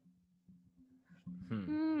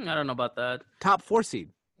 I don't know about that. Top 4 seed.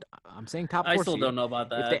 I'm saying top 4 I still seed. don't know about If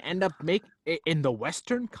that. they end up in the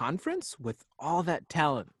Western Conference with all that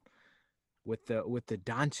talent, with the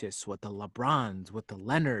Doncic, with the LeBrons, with the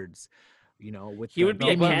Leonards, with He the would be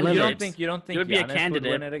a Damian candidate. Lillards. You don't think would be a Giannis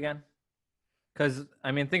candidate. would win it again? Because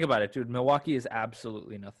I mean, think about it, dude. Milwaukee is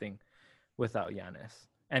absolutely nothing without Giannis,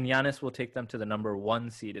 and Giannis will take them to the number 1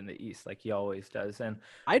 seed in the East, like he always does. And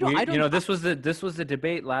I don't. this was the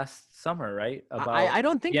debate last summer, right? About I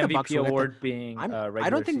don't think the the Bucks MVP will get award being regular I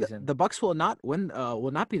don't think season. the Bucks will not win.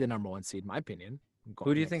 Will not be the number 1 seed, in my opinion.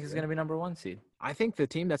 Who do you think is going to be number 1 seed? I think the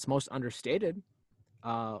team that's most understated,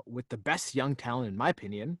 with the best young talent, in my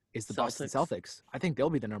opinion, is the Boston Celtics. Celtics. I think they'll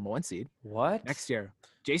be the number 1 seed What? next year.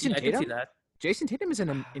 Jason Yeah, I can see Tatum. that. Jason Tatum is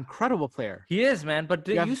an incredible player. He is, man. But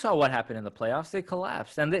You have- you saw what happened in the playoffs. They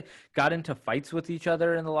collapsed and they got into fights with each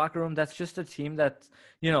other in the locker room. That's just a team that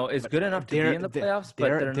is good enough to be in the playoffs, but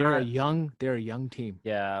they're not. They're a young team.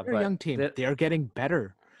 Yeah, They're but a young team. they're- They're getting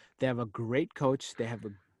better. They have a great coach. They have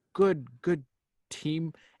a good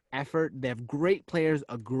team effort. They have great players,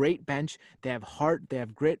 a great bench. They have heart. They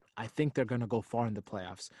have grit. I think they're going to go far in the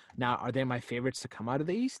playoffs. Now, are they my favorites to come out of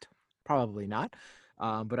the East? Probably not.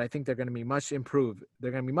 But I think they're going to be much improved. They're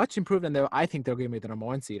going to be much improved, and I think they're going to be the number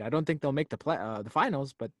 1 seed. I don't think they'll make the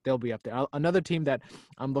finals, but they'll be up there. Another team that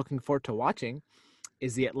I'm looking forward to watching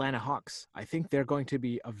is the Atlanta Hawks. I think they're going to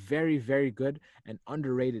be a very, very good and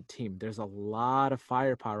underrated team. There's a lot of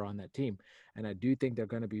firepower on that team, and I do think they're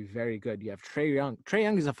going to be very good. You have Trae Young. Trae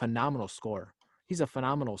Young is a phenomenal scorer. He's a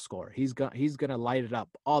phenomenal scorer. He's going to light it up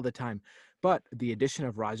all the time. But the addition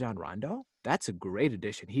of Rajon Rondo, that's a great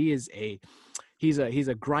addition. He's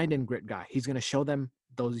a grind and grit guy. He's going to show them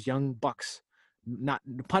those young Bucks, not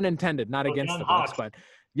pun intended, not Those against young the Bucks, Hawks. but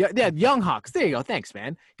yeah, young Hawks. There you go. Thanks,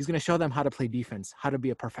 man. He's going to show them how to play defense, how to be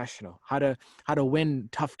a professional, how to win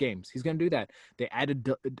tough games. He's going to do that. They added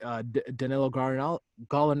Danilo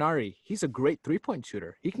Gallinari. He's a great 3-point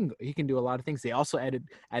shooter. He can do a lot of things. They also added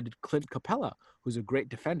Clint Capella, who's a great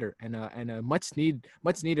defender and a much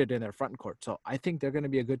needed in their front court. So I think they're going to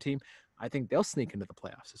be a good team. I think they'll sneak into the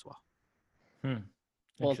playoffs as well. Well,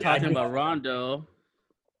 Interesting. talking about Rondo.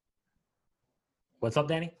 What's up,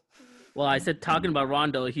 Danny? Well, I said talking about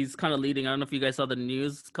Rondo, he's kind of leading. I don't know if you guys saw the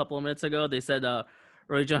news a couple of minutes ago. They said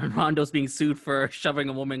Rajon Rondo's being sued for shoving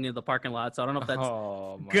a woman in the parking lot. So I don't know if that's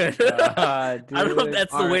Oh my good. God, I don't know if dude.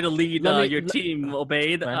 that's the All way right. to lead Let me- your team,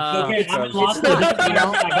 Obeyed. Man, Okay, I'm it's lost. not- I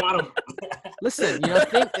got him. Listen, There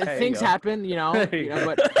you things go. happen, There you go.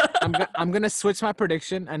 but I'm gonna switch my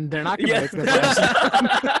prediction, and they're not gonna make the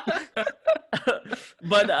playoffs.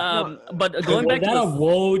 but going Was back that a to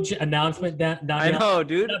Woj announcement? Daniel? I know,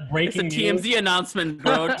 dude. Is that it's a breaking news? TMZ announcement,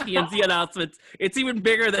 bro. TMZ announcement. It's even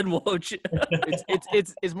bigger than Woj.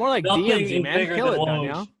 It's more like Nothing DMZ, is man. bigger Kill than it, Woj.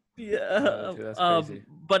 Danielle. Yeah, Oh, dude, that's crazy.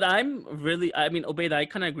 but I mean, Obeyed, I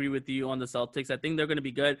kind of agree with you on the Celtics. I think they're going to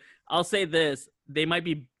be good. I'll say this: they might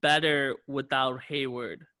be better without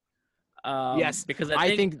Hayward. Yes, because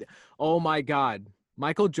I think. Oh my God,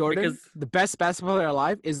 Michael Jordan, Because- the best basketball player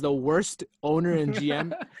alive, is the worst owner and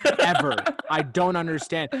GM ever. I don't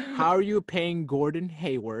understand. How are you paying Gordon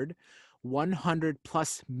Hayward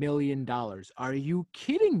 $100+ million? Are you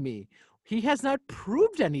kidding me? He has not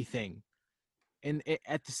proved anything.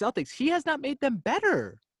 at the Celtics. He has not made them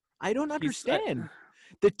better. I don't understand.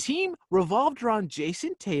 The team revolved around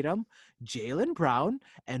Jason Tatum, Jaylen Brown,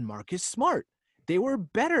 and Marcus Smart. They were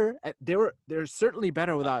better. They're certainly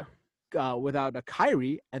better without a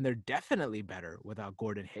Kyrie, and they're definitely better without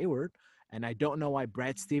Gordon Hayward. And I don't know why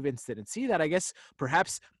Brad Stevens didn't see that. I guess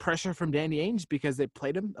perhaps pressure from Danny Ainge because they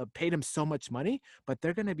paid him so much money. But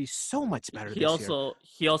they're going to be so much better. He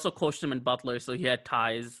also coached him in Butler, so he had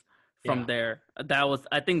ties from there.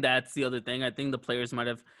 I think that's the other thing. I think the players might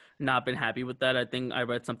have not been happy with that. I think I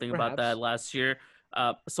read something about that last year.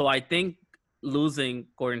 So I think losing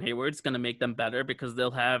Gordon Hayward is going to make them better because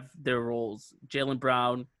they'll have their roles. Jaylen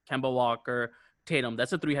Brown, Kemba Walker, Tatum.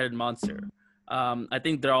 That's a three-headed monster. I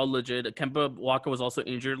think they're all legit. Kemba Walker was also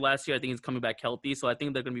injured last year. I think he's coming back healthy. So I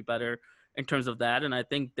think they're going to be better in terms of that. And I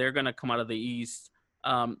think they're going to come out of the East.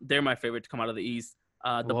 They're my favorite to come out of the East.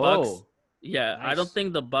 The Bucks. Yeah, nice. I don't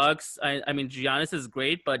think the Bucks. I mean, Giannis is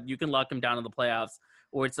great, but you can lock him down in the playoffs,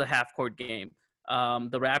 or it's a half-court game.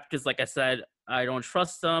 The Raptors, like I said, I don't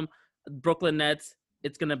trust them. Brooklyn Nets,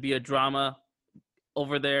 it's gonna be a drama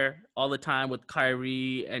over there all the time with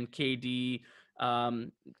Kyrie and KD,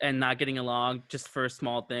 and not getting along just for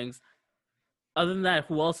small things. Other than that,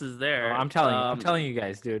 who else is there? I'm telling you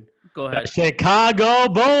guys, dude. Go ahead. Chicago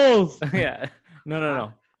Bulls. Yeah.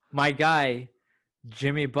 No. My guy,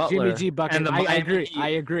 Jimmy Butler, Jimmy G. Bucket. and the I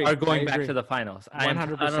agree. Are going back to the finals.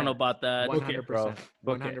 100%. I don't know about that. 100%.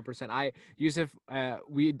 100%. Yusuf,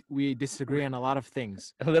 we disagree on a lot of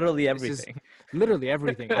things. Literally everything. Literally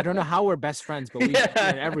everything. I don't know how we're best friends, but we agree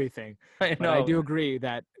on everything. I know. But I do agree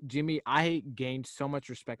that Jimmy, I gained so much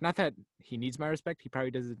respect. Not that he needs my respect. He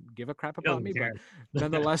probably doesn't give a crap about me, but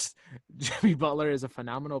nonetheless, Jimmy Butler is a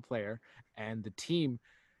phenomenal player, and the team.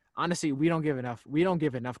 Honestly, we don't give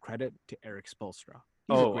enough credit to Eric Spoelstra.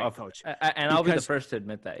 He's a great coach. And I'll be the first to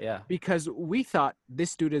admit that, yeah. Because we thought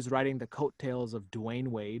this dude is riding the coattails of Dwayne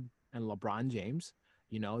Wade and LeBron James.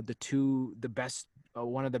 You know,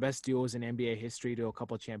 one of the best duos in NBA history to a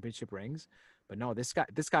couple of championship rings. But no, this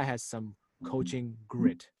guy has some coaching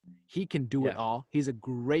grit. He can do it all. He's a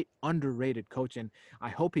great underrated coach, and I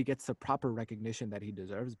hope he gets the proper recognition that he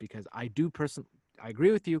deserves because I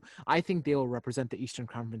agree with you. I think they will represent the Eastern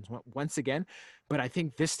Conference once again, but I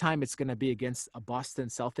think this time it's going to be against a Boston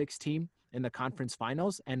Celtics team in the conference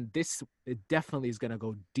finals, and it definitely is going to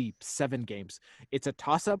go deep, 7 games. It's a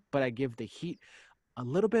toss-up, but I give the Heat a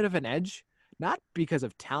little bit of an edge, not because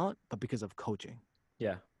of talent, but because of coaching.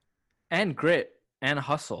 Yeah, and grit and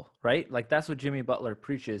hustle, right? Like that's what Jimmy Butler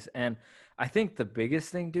preaches, and I think the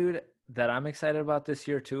biggest thing, dude, that I'm excited about this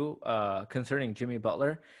year too, concerning Jimmy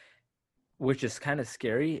Butler, which is kind of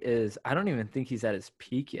scary, is I don't even think he's at his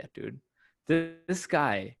peak yet, dude. This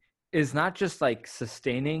guy is not just like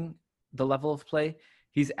sustaining the level of play,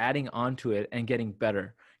 he's adding on to it and getting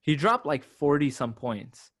better. He dropped like 40-some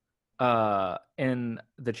points in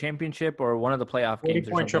the championship or one of the playoff games.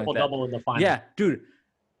 40-point triple-double in the final. Yeah, dude.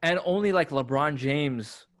 And only like LeBron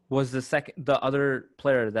James was the other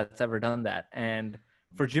player that's ever done that. And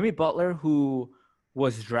for Jimmy Butler, who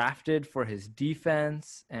was drafted for his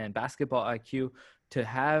defense and basketball IQ, to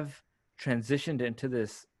have transitioned into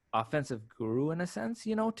this offensive guru in a sense,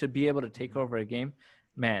 you know, to be able to take over a game,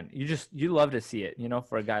 man, you love to see it, you know,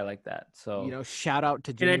 for a guy like that. So, you know, shout out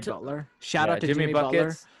to Jimmy Butler. Shout out to Jimmy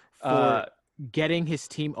Butler for getting his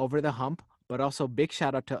team over the hump, but also big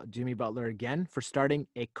shout out to Jimmy Butler again for starting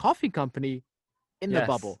a coffee company in the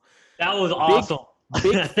bubble. That was awesome.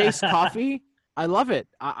 Big Face Coffee. I love it.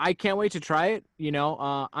 I can't wait to try it. You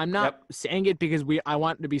know, I'm not saying it because I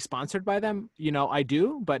want to be sponsored by them. You know, I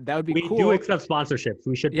do, but that would be cool. We do accept sponsorships.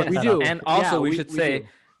 We should. We do. And also, we should say,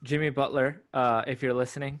 Jimmy Butler, if you're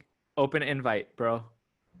listening, open invite, bro.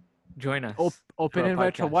 Join us. Open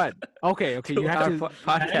invite to what? Okay. You have to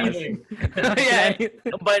podcast. Yeah,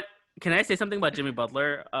 but can I say something about Jimmy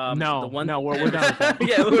Butler? No, we're done with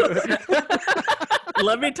that.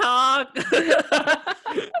 Let me talk.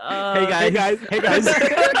 Hey guys.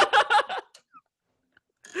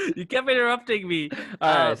 You kept interrupting me.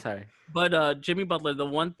 All right, sorry. But Jimmy Butler, the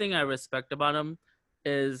one thing I respect about him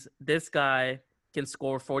is this guy can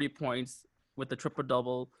score 40 points with the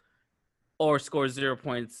triple-double or score 0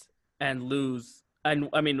 points and lose. And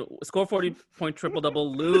I mean, score 40-point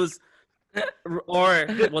triple-double, lose, or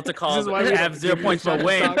what's it called? Have 0 points but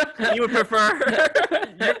win. You would prefer.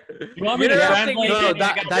 You want me to translate?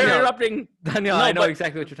 You're interrupting. Daniel, I know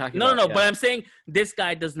exactly what you're talking about. No, but I'm saying this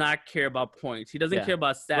guy does not care about points. He doesn't care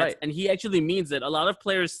about stats, and he actually means it. A lot of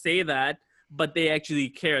players say that, but they actually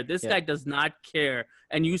care. This guy does not care,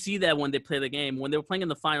 and you see that when they play the game. When they were playing in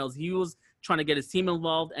the finals, he was trying to get his team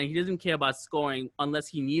involved, and he doesn't care about scoring unless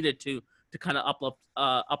he needed to to kind of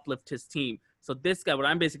uplift his team. So this guy, what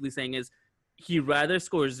I'm basically saying is, he'd rather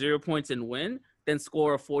score 0 points and win than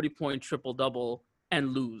score a 40-point triple-double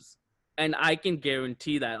and lose. And I can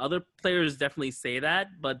guarantee that. Other players definitely say that,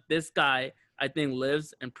 but this guy, I think,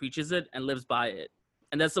 lives and preaches it and lives by it.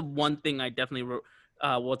 And that's the one thing I definitely,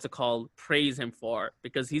 praise him for,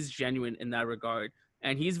 because he's genuine in that regard.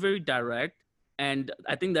 And he's very direct. And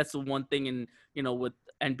I think that's the one thing in, with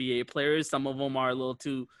NBA players, some of them are a little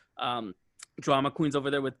too drama queens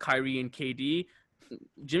over there with Kyrie and KD.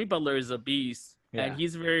 Jimmy Butler is a beast. Yeah. And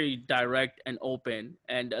he's very direct and open.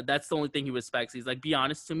 And that's the only thing he respects. He's like, be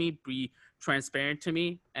honest to me, be transparent to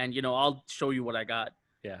me, and, I'll show you what I got.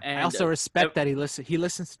 Yeah. And I also respect that he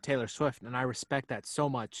listens to Taylor Swift, and I respect that so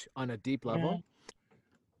much on a deep level.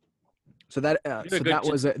 So that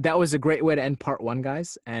that was a great way to end part 1,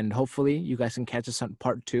 guys. And hopefully you guys can catch us on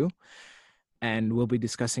part 2. And we'll be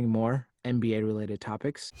discussing more NBA related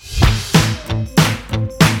topics.